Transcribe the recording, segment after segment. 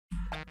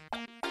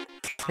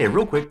Hey,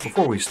 real quick,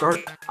 before we start,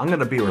 I'm going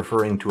to be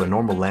referring to a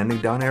normal landing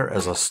down air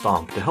as a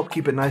stomp to help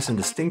keep it nice and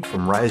distinct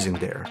from rising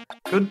Dair.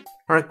 Good?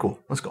 Alright, cool.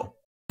 Let's go.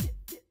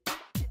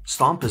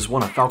 Stomp is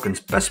one of Falcon's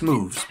best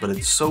moves, but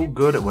it's so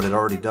good at what it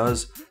already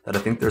does that I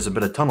think there's a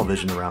bit of tunnel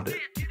vision around it.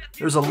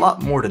 There's a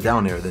lot more to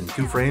down air than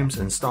 2 frames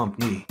and stomp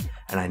knee,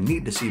 and I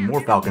need to see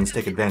more Falcons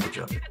take advantage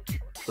of it.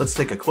 Let's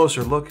take a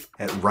closer look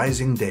at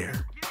rising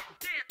Dair.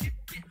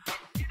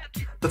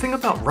 The thing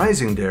about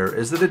rising Dair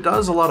is that it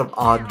does a lot of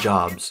odd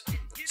jobs.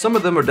 Some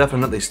of them are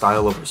definitely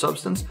style over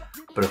substance,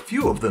 but a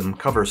few of them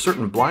cover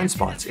certain blind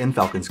spots in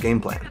Falcon's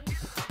game plan.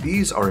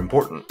 These are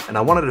important, and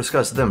I want to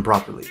discuss them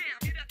properly.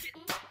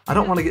 I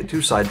don't want to get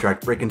too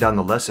sidetracked breaking down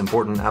the less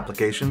important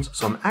applications,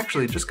 so I'm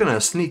actually just going to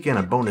sneak in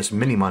a bonus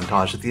mini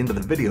montage at the end of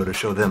the video to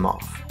show them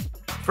off.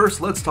 First,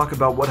 let's talk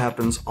about what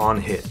happens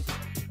on hit.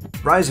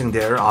 Rising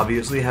Dair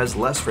obviously has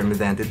less frame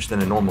advantage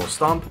than a normal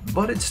stomp,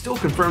 but it still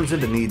confirms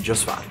into knee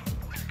just fine.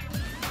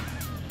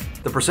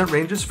 The percent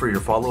ranges for your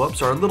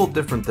follow-ups are a little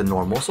different than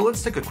normal, so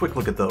let's take a quick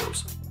look at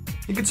those.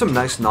 You get some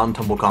nice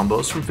non-tumble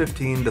combos from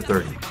 15 to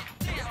 30.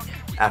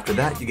 After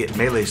that, you get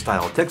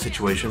melee-style tech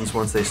situations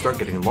once they start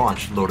getting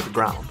launched low to the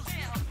ground.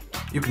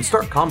 You can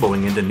start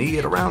comboing into knee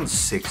at around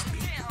 60.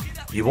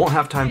 You won't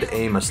have time to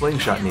aim a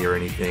slingshot knee or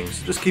anything,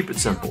 so just keep it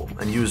simple,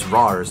 and use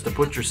RARs to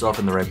put yourself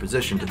in the right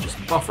position to just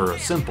buffer a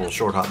simple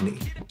short hop knee.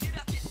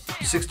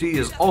 60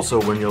 is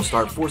also when you'll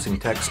start forcing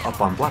techs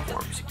up on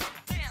platforms.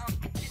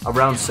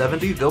 Around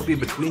 70, they'll be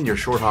between your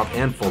short hop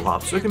and full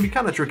hop, so it can be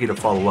kinda tricky to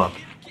follow up.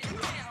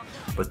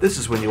 But this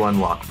is when you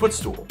unlock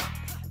footstool.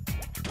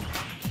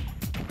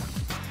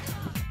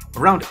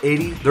 Around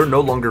 80, they're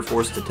no longer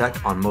forced to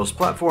tech on most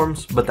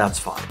platforms, but that's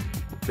fine,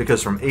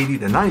 because from 80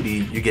 to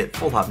 90, you get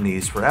full hop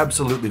knees for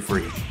absolutely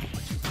free.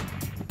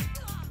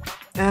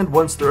 And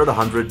once they're at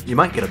 100, you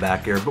might get a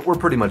back air, but we're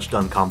pretty much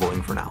done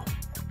comboing for now.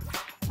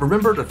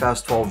 Remember to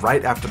fast fall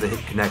right after the hit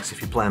connects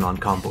if you plan on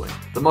comboing.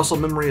 The muscle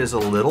memory is a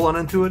little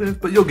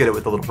unintuitive, but you'll get it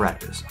with a little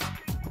practice.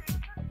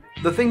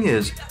 The thing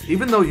is,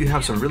 even though you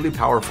have some really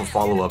powerful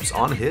follow-ups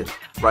on hit,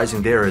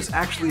 rising Dair is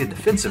actually a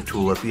defensive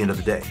tool at the end of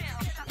the day.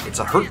 It's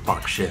a hurt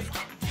box shift.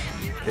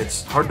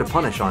 It's hard to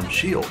punish on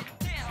shield.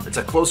 It's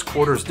a close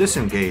quarters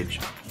disengage.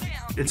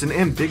 It's an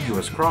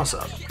ambiguous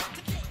cross-up.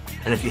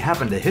 And if you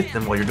happen to hit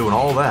them while you're doing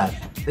all that,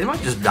 they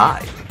might just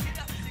die.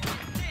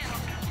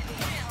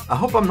 I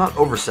hope I'm not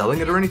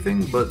overselling it or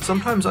anything, but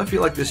sometimes I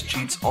feel like this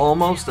cheats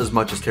almost as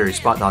much as Terry's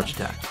spot dodge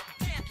attack.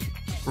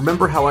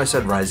 Remember how I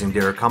said rising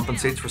Dair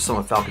compensates for some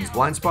of Falcon's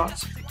blind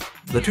spots?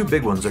 The 2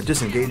 big ones are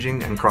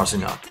disengaging and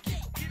crossing up.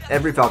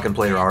 Every Falcon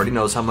player already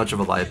knows how much of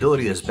a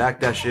liability his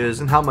backdash is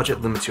and how much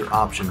it limits your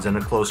options in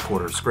a close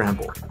quarters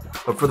scramble.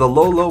 But for the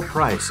low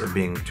price of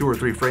being 2 or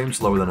 3 frames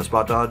slower than a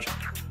spot dodge,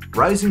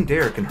 rising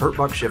Dair can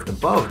hurtbox shift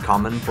above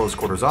common close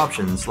quarters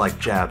options like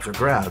jabs or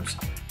grabs,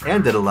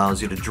 and it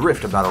allows you to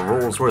drift about a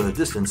roll's worth of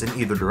distance in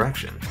either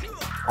direction.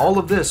 All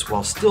of this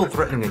while still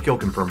threatening a kill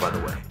confirm, by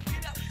the way.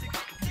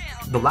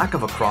 The lack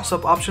of a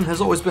cross-up option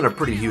has always been a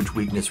pretty huge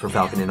weakness for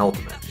Falcon in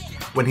Ultimate.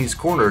 When he's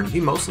cornered,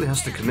 he mostly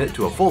has to commit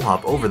to a full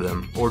hop over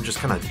them, or just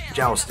kinda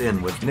joust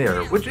in with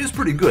Nair, which is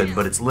pretty good,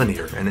 but it's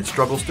linear, and it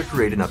struggles to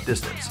create enough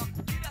distance.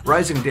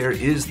 Rising Dair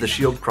is the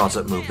shield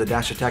cross-up move that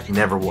dash attack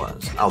never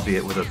was,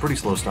 albeit with a pretty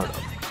slow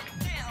startup.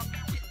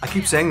 I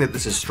keep saying that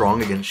this is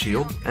strong against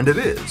shield, and it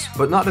is,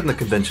 but not in the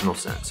conventional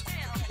sense.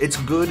 It's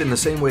good in the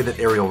same way that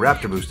aerial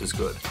raptor boost is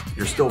good.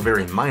 You're still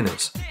very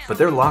minus, but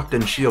they're locked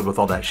in shield with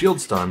all that shield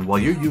stun while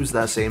you use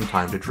that same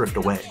time to drift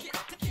away.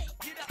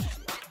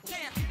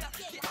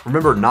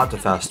 Remember not to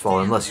fast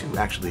fall unless you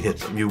actually hit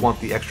them. You want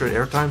the extra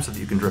airtime so that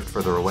you can drift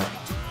further away.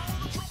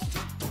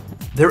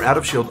 Their out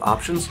of shield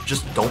options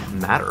just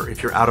don't matter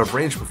if you're out of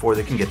range before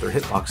they can get their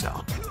hitbox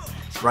out.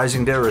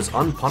 Rising Dair is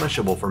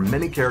unpunishable for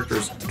many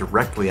characters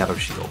directly out of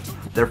shield.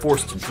 They're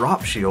forced to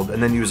drop shield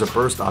and then use a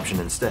burst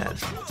option instead.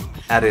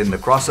 Add in the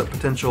cross-up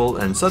potential,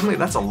 and suddenly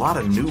that's a lot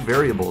of new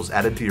variables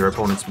added to your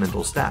opponent's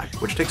mental stack,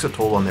 which takes a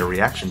toll on their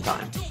reaction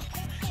time.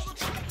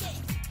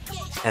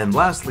 And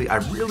lastly, I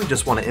really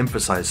just want to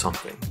emphasize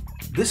something.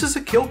 This is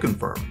a kill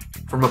confirm,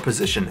 from a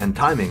position and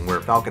timing where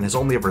Falcon has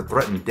only ever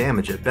threatened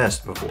damage at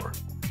best before.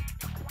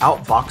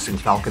 Outboxing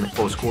Falcon at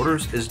close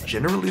quarters is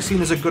generally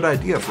seen as a good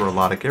idea for a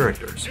lot of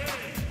characters.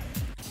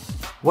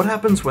 What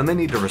happens when they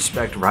need to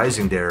respect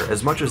rising Dair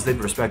as much as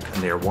they'd respect a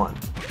Nair 1?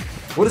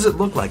 What does it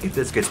look like if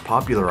this gets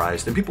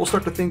popularized and people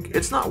start to think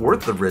it's not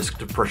worth the risk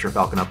to pressure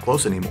Falcon up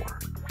close anymore?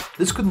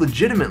 This could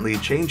legitimately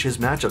change his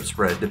matchup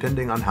spread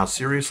depending on how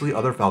seriously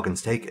other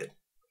Falcons take it.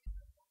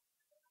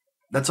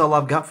 That's all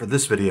I've got for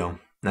this video.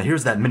 Now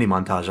here's that mini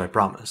montage I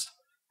promised.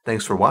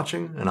 Thanks for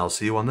watching, and I'll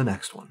see you on the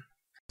next one.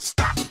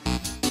 Stop.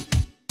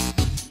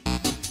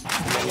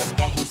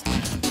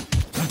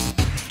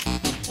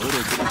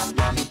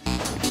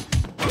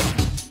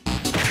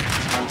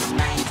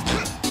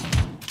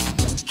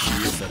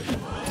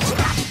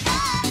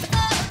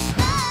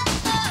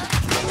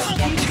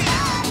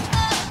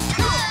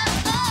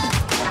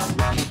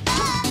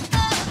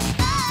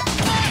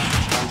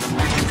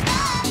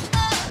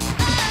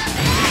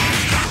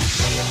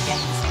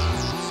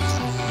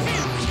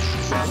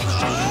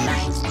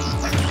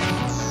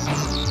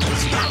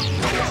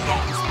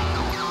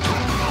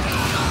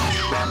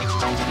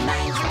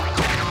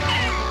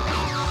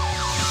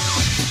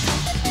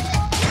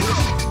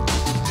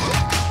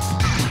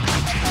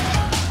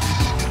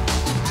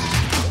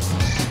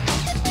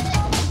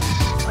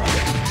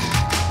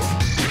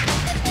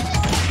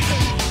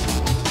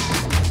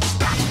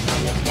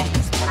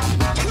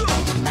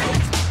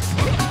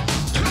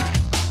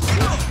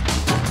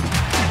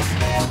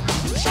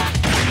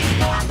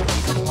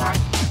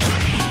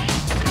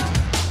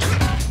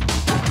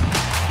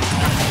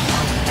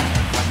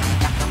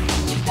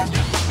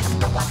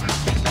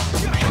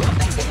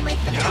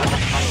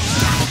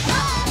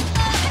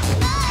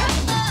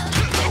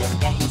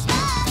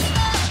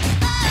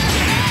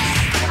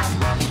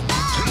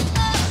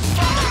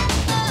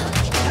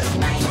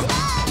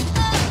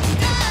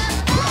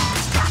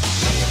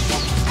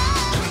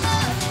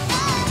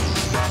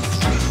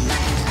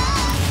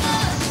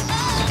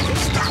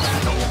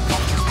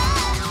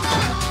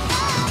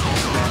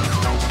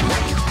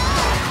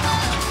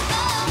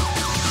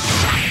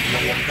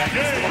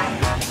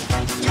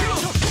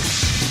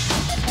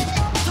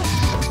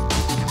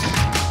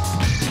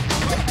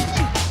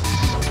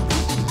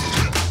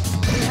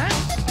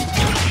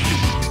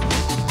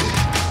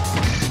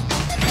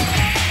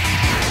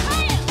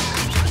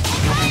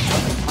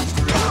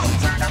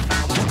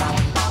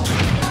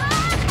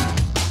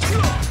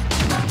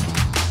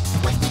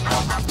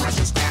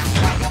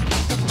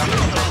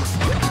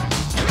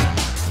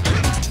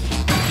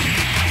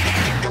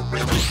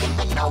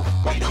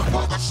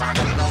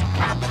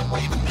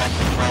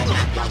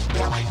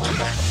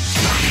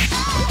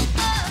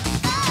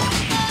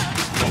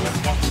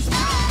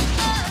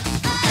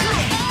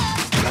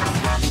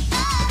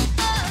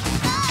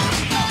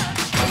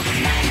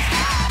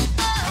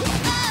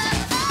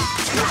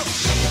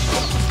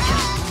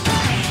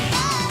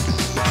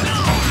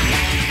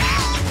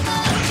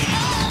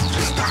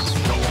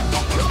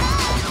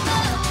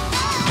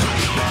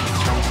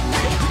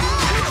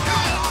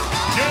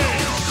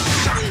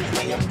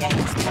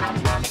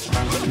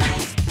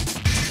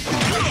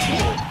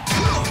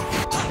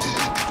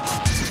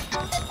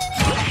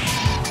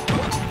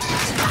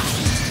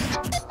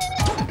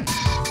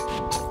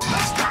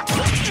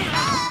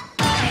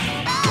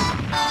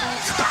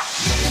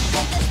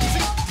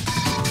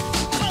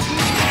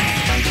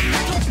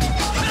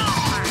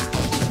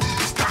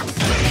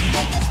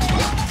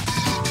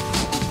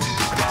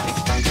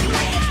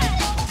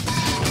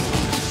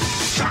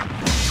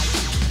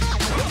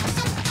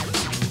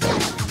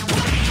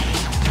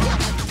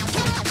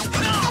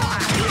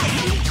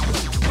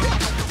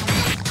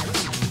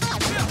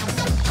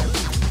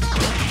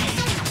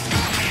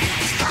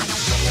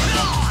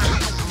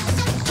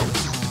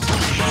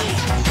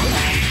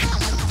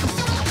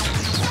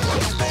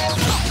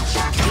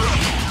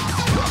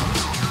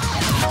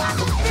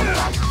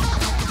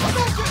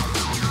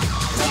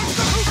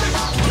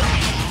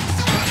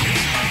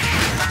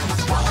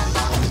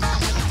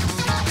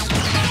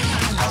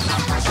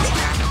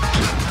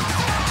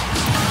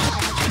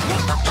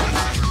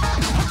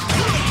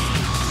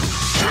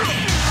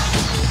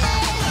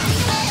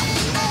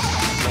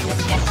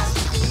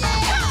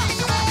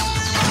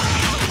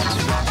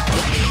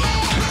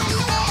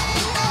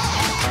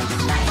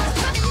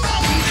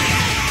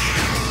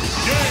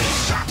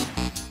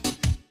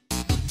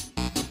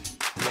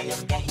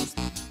 Playing games.